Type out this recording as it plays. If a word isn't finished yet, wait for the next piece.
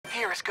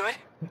weather is good.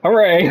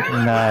 Hooray!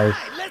 Nice.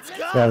 Let's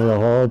go. We have the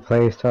whole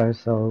place to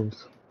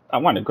ourselves. I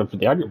want to go for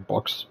the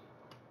audiobooks.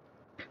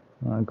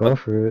 Go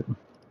for it.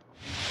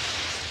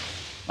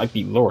 Might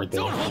be lower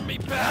though. Don't hold me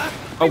back.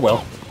 Oh well.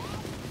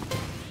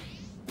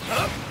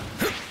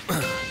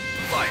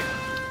 Fire.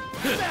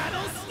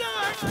 Battle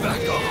starts.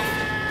 Back off.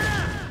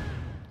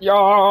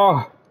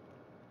 Yeah.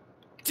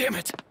 Damn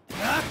it.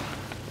 Huh?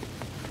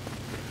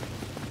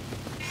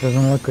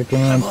 Doesn't look like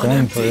anyone's on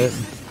going for empty. it.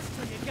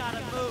 So you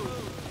gotta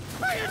move.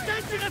 Pay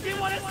attention if you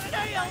want to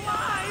stay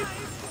alive.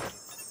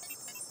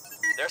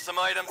 There's some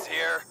items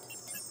here.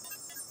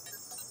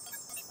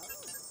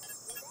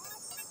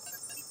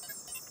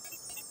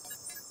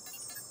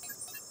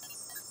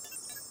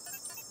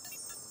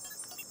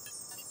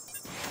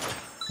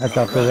 I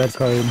dropped the red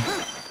card.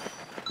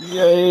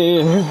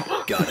 Yay!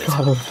 Got it.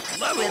 Level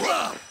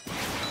up.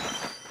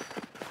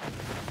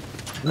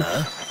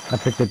 I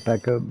picked it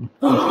back up.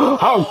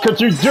 How could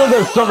you do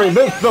this to me?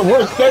 This is the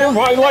worst day of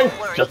my life!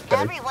 Just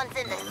kidding. Everyone's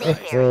in the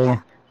safe area.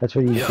 Okay, that's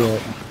what you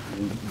get.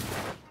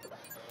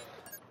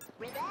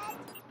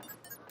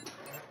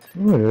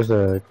 Ooh, there's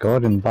a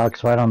golden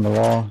box right on the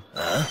wall.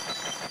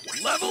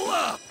 Level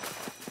up.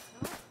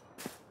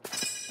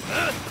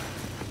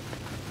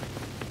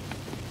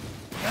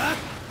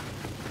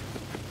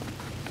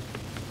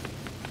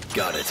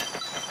 Got it.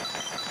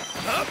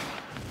 Up.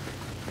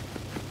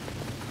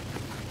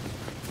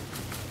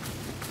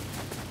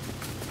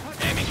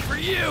 Aiming for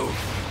you.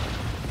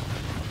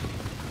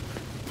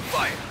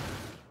 Fire.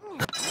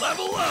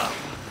 Level up.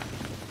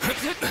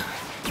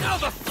 Now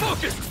the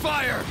focused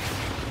fire.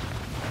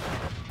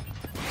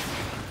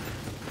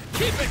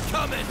 Keep it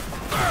coming.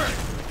 Burn.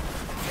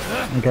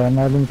 I got an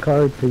item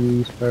card for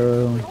you,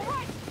 Sparrow.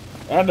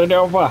 Hand it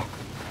over.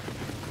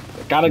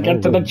 Gotta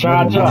get to the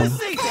charger.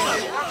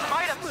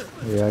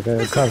 Yeah, I got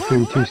a card for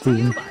you too,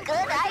 Steven. Good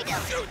item.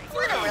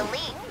 What a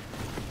relief.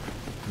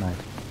 Nice.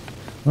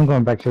 I'm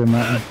going back to the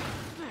mountain.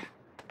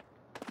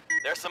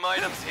 There's some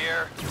items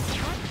here.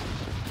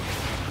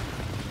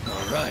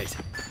 All right.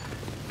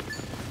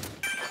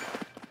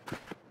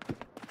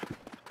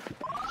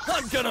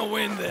 I'm gonna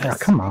win this. Oh,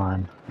 come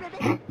on.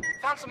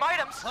 Found some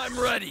items. I'm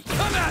ready.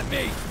 Come at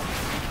me.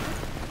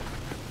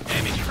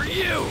 Aiming for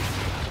you.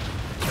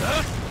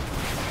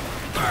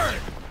 Burn.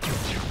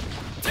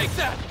 Take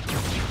that.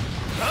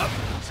 Up.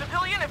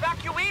 Civilian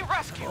evacuee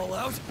rescue. All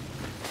out.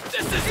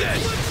 This is it.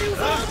 What you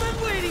all been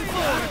waiting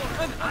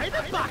for? An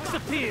item box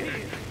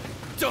appeared.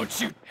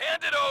 Don't you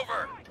hand it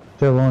over.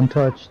 Still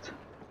untouched.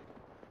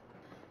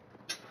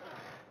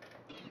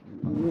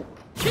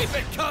 Keep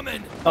it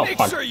coming. Oh, Make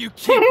fuck. sure you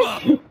keep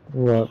up.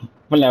 What?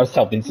 When I was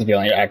helping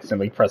civilian, I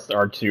accidentally pressed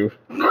R2.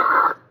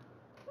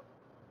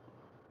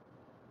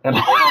 And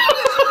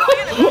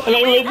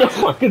I made the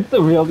fucking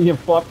civilian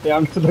flop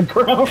down to the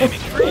ground. Aiming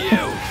for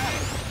you.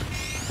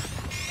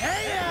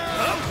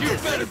 You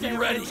better be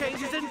ready.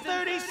 Changes in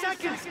 30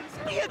 seconds.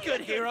 Be a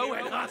good hero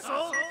and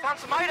hustle. Found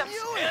some items.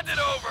 Hand it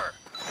over.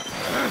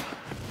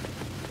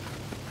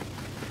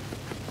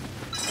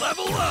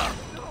 Level up.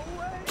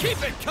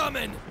 Keep it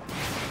coming.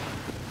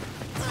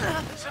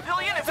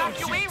 Civilian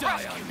evacuee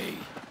die on me.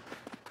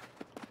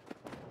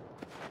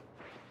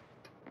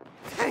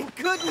 Thank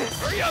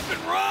goodness. Hurry up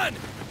and run.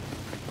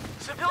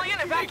 Civilian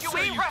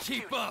evacuee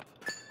rescue. Keep up.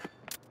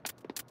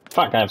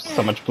 Fuck, I have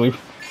so much blue.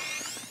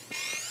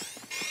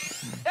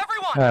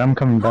 Everyone, Alright, I'm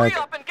coming hurry back.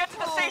 up and get to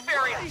the safe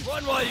area.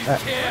 Run while you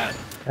can.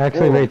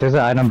 Actually, wait, there's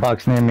an item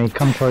box near me.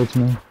 Come towards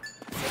me.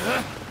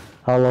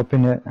 I'll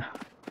open it.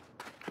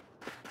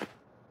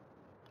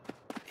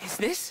 Is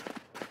this?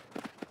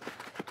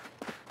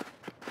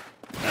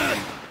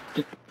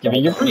 Give me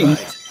your greens.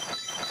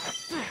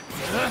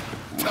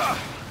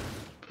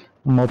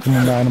 I'm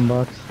opening the item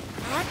box.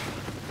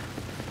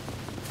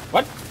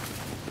 What?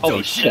 Holy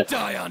Don't shit. you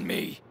die on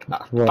me.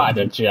 What? Bye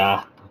to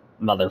ya,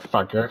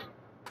 motherfucker.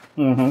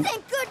 Mm-hmm.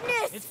 Thank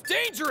goodness. It's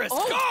dangerous.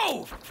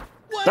 Go.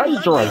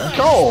 Dangerous,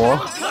 go!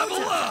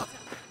 Level up.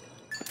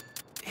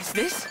 Is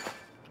this?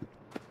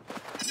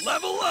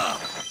 Level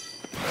up.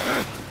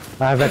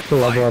 I have extra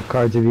level up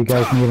cards if you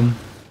guys need them.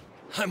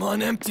 I'm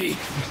on empty.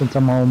 Since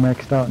I'm all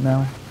maxed out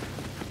now.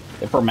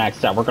 If we're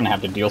maxed out, we're gonna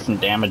have to deal some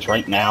damage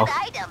right now. Good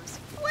items.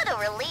 What a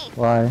relief.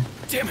 Why?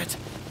 Damn it.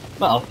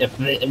 Well, if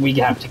we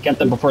have to get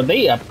them before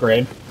they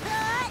upgrade.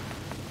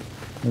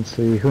 Let's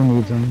see, who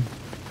needs them?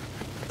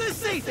 The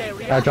safe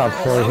area. I dropped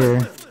 4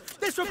 here.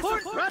 This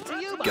report brought to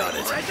you by Got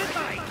it. Present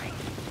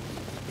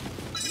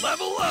Mike.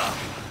 Level up.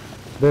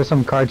 There's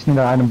some cards in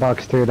the item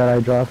box too that I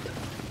dropped.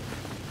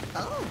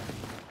 Oh.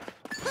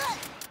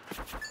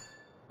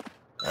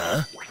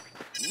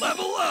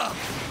 Level up.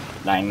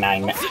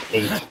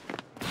 998.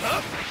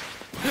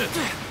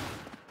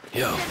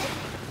 Yo.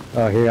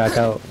 Oh, here, I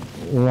got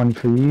one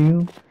for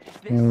you,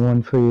 and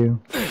one for you.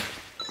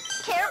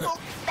 Careful.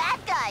 Bad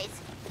guys.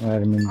 I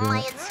didn't mean to do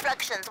My that.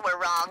 instructions were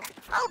wrong.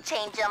 I'll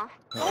change them.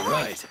 All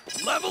right.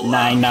 Level up.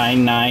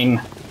 999.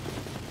 Alright,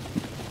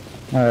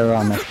 we're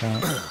all maxed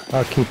out.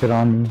 I'll keep it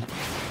on me,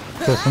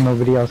 just so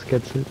nobody else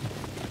gets it.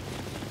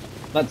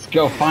 Let's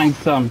go find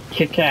some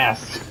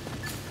kick-ass.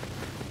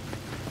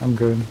 I'm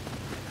good.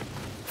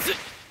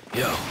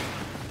 Yo.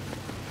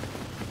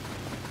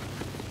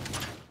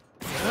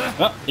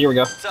 Oh, here we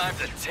go. Time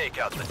to take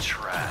out the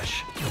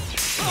trash.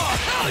 Oh,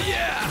 hell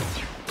yeah!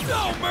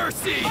 No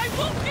mercy! I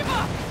won't give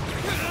up!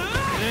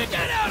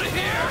 Get out of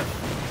here!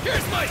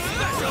 Here's my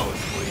special!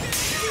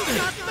 You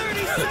got 30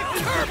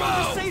 seconds Turbo!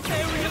 Before the safe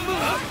area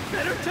move!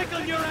 Better check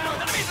on your out!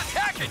 Enemies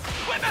attacking!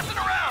 Quit messing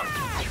around!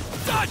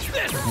 Dodge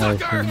this,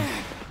 sucker!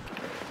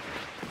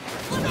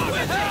 What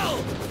the hell?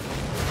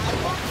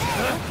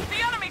 The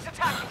enemy's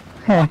attacking!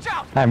 Watch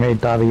out! I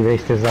made Dobby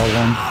waste his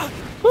L1.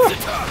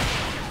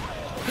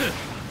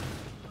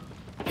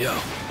 Yo.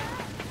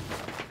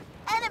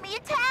 Enemy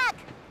attack!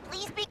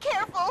 Please be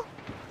careful.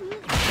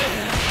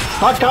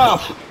 Fuck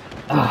off!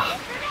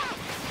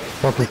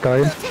 Focus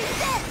guard. Take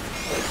this.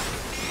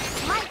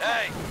 My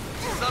Hey,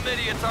 some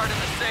idiots aren't in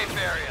the safe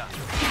area.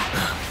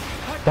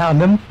 Down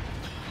them.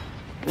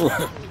 I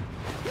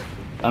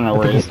don't know I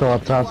where think he he's is. still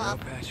up top.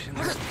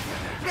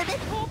 ribbit.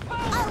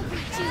 I'll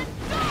beat you.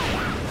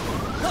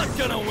 Not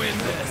gonna win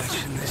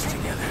this.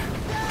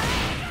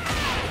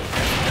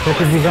 Look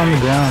if he's on the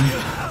ground.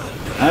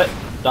 Alright,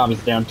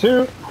 Dobby's down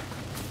too.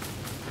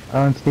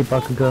 I don't see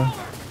Bakugo.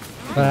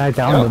 But I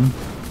downed him.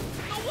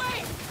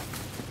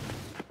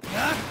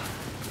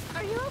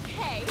 Are you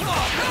okay?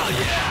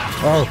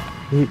 Oh,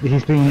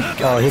 he's being.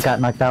 Oh, he got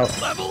knocked out.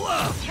 Level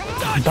up.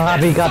 Dodge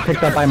Dobby this, got picked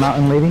sucker. up by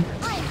Mountain Lady.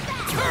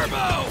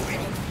 Turbo.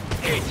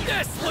 Eat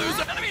this,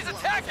 loser. Enemies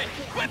attacking.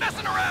 Quit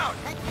messing around.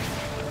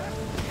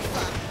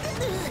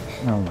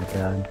 Oh my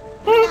god.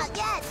 Not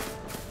yet.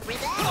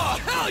 Ribbit. Oh,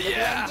 hell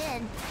yeah.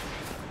 Blend in.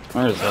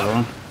 Where's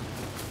everyone?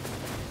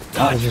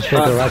 There's just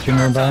Shaker watching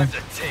nearby. Time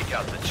to take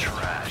out the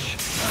trash.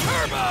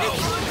 Turbo.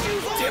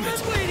 Damn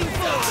it. Waiting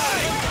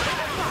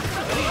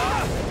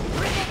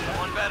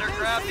Someone better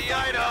grab the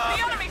item.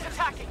 The enemy's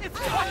attacking.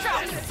 Watch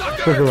out,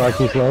 sucker. Sugar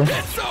Rocky's low.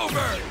 It's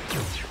over.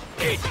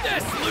 Eat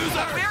this,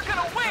 loser. We're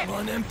gonna win.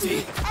 On empty.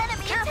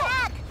 Enemy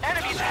attack.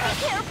 Enemies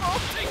Be careful.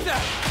 Take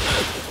that.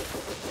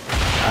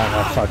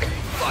 Ah, fuck.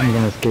 I'm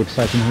gonna escape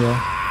second here.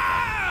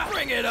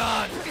 Bring it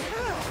on.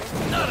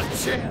 Not a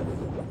chance.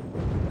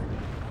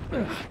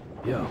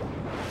 Yo.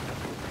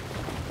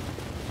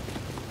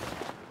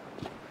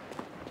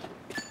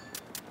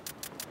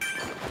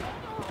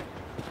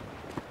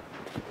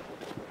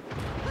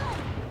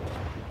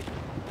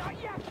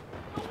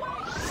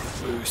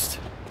 Boost.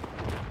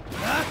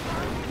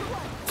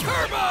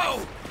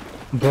 Turbo!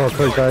 Blow up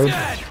her guard.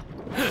 Dead.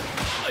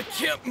 I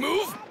can't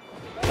move.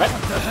 What?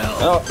 The hell?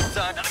 Oh,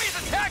 Enemies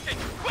attacking!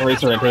 Quit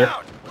Eraser messing right here.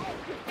 around.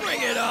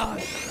 Bring it on!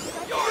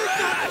 Your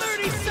ass!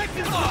 30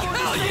 seconds oh,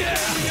 hell yeah!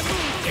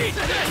 Eat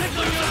this,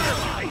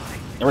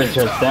 loser!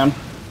 Eraser's down.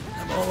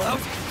 I'm all out.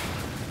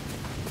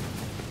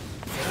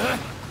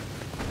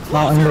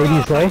 Mountain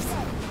Lady's low.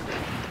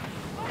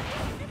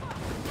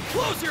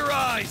 Close your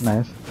eyes!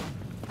 Nice.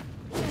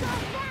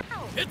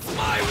 It's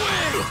my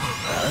way!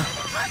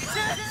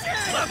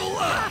 Level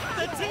up!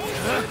 The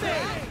team's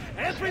today.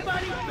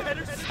 Everybody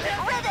better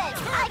step. Ribbit.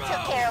 I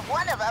took care of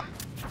one of them.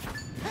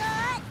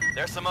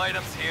 There's some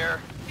items here.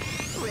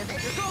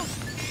 Ribbit.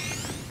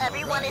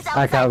 Everyone is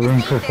outside I got the room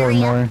safe for 4 area.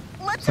 more,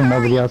 Let's so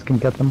nobody hurry. else can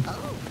get them.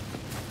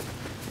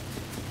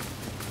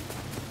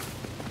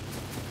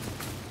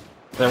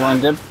 Is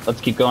everyone good?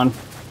 Let's keep going.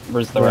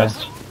 Where's the Yeah.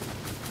 rest?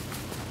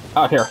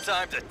 Oh, here.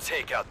 Time to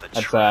take out the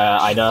That's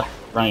trash. Ida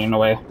running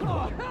away.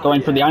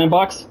 Going for the iron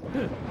box.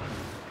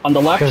 On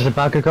the left. There's a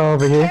Bakugo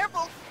over here,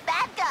 Careful.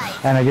 Bad guys.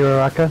 and a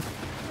Uraraka.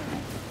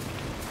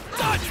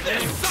 Dodge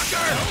this,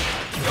 sucker!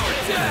 You're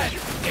dead!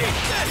 Eat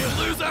this,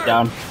 loser!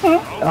 Down.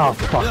 Oh,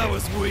 fuck. That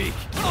was weak.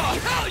 Oh,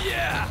 hell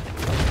yeah!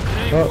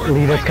 Oh,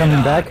 Lita's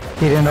coming back.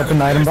 He didn't open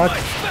the item box. My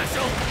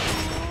special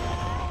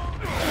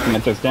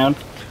Mentos down.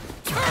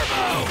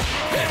 turbo!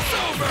 It's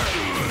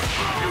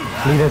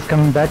over! Lita's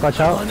coming back, watch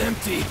out. On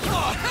empty.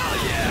 Oh, hell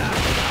yeah!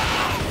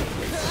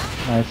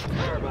 Nice.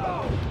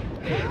 Turbo!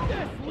 Eat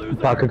this, loser!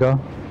 Bakugo.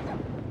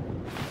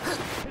 Is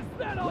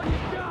that all you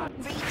got?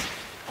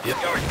 You're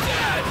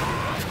dead!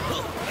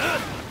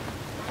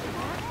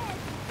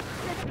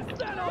 Is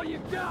that all you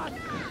got?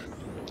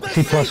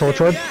 C plus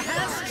Ultra.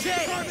 Has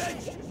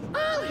changed.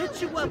 I'll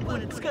hit you up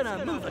when it's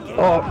gonna move again.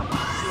 Oh,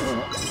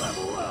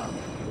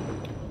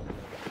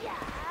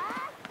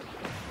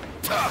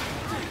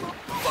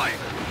 Fire!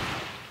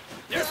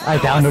 There's I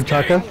downed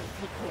Uchaka.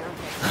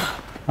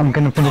 I'm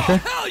gonna finish her.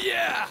 hell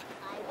yeah!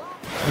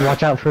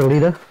 Watch out for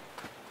Lita.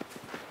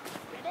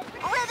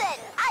 Ribbit.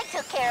 I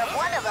took care of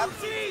one of them.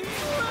 Team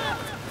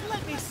left.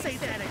 Let me say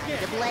that again.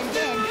 To blend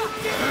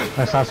in.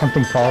 I saw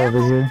something fall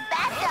over here.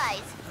 Bad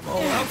guys.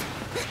 All out.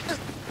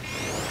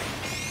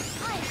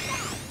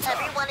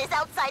 Everyone is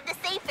outside the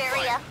safe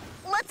area.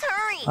 Let's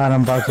hurry.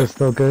 Item box is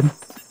still good.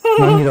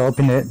 No need to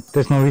open it.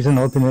 There's no reason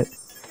to open it.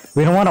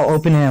 We don't want to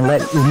open it and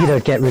let Lita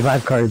get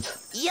revive cards.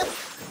 Yep.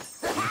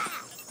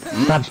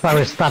 Stop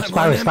Spyro, stop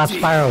Spyro, stop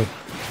Spyro.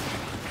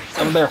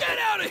 Over there. Get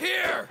out of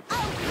here!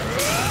 Turbo!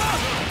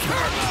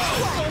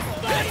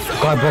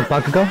 It's Go ahead, over!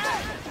 Bakugo.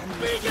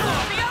 The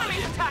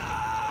enemy's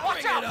attacking!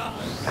 Watch out!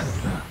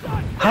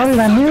 How did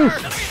I miss?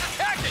 Enemies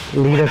attacking!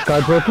 Lita's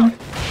guard broken.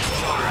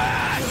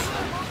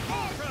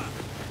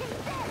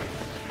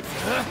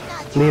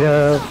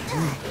 Lita,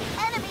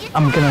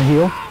 I'm gonna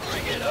heal.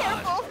 Bring it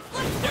on!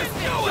 There's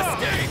no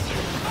escape!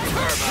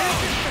 Turbo!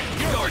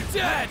 You're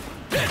dead!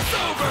 It's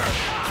over!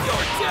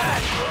 You're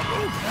dead!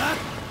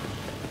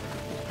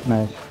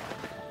 Nice.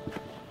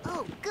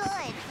 Oh,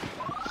 good.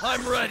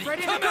 I'm ready!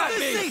 Come at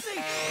me!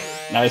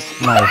 Nice.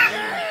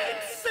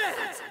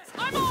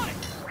 I'm on it!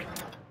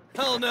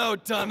 Hell no,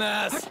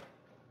 dumbass!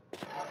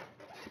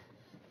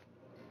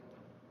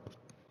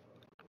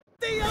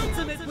 The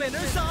ultimate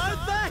winners are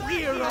the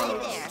heroes! Hi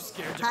there.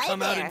 Scared to Hi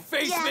come out there. and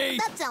face yeah, me?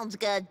 that sounds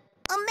good.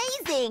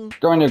 Amazing.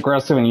 Going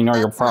aggressive and you know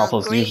you're That's not powerful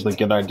is great. usually a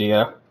good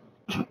idea.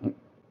 I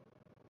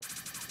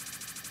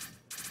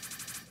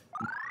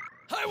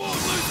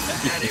won't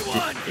lose to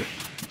anyone!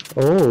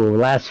 Oh,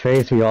 last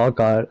phase we all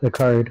got a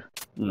card.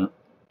 Mm.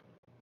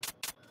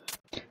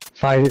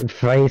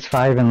 Phase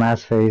 5 and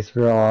last phase,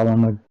 we're all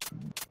on the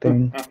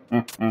thing.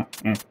 I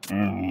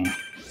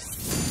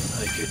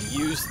could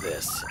use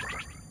this.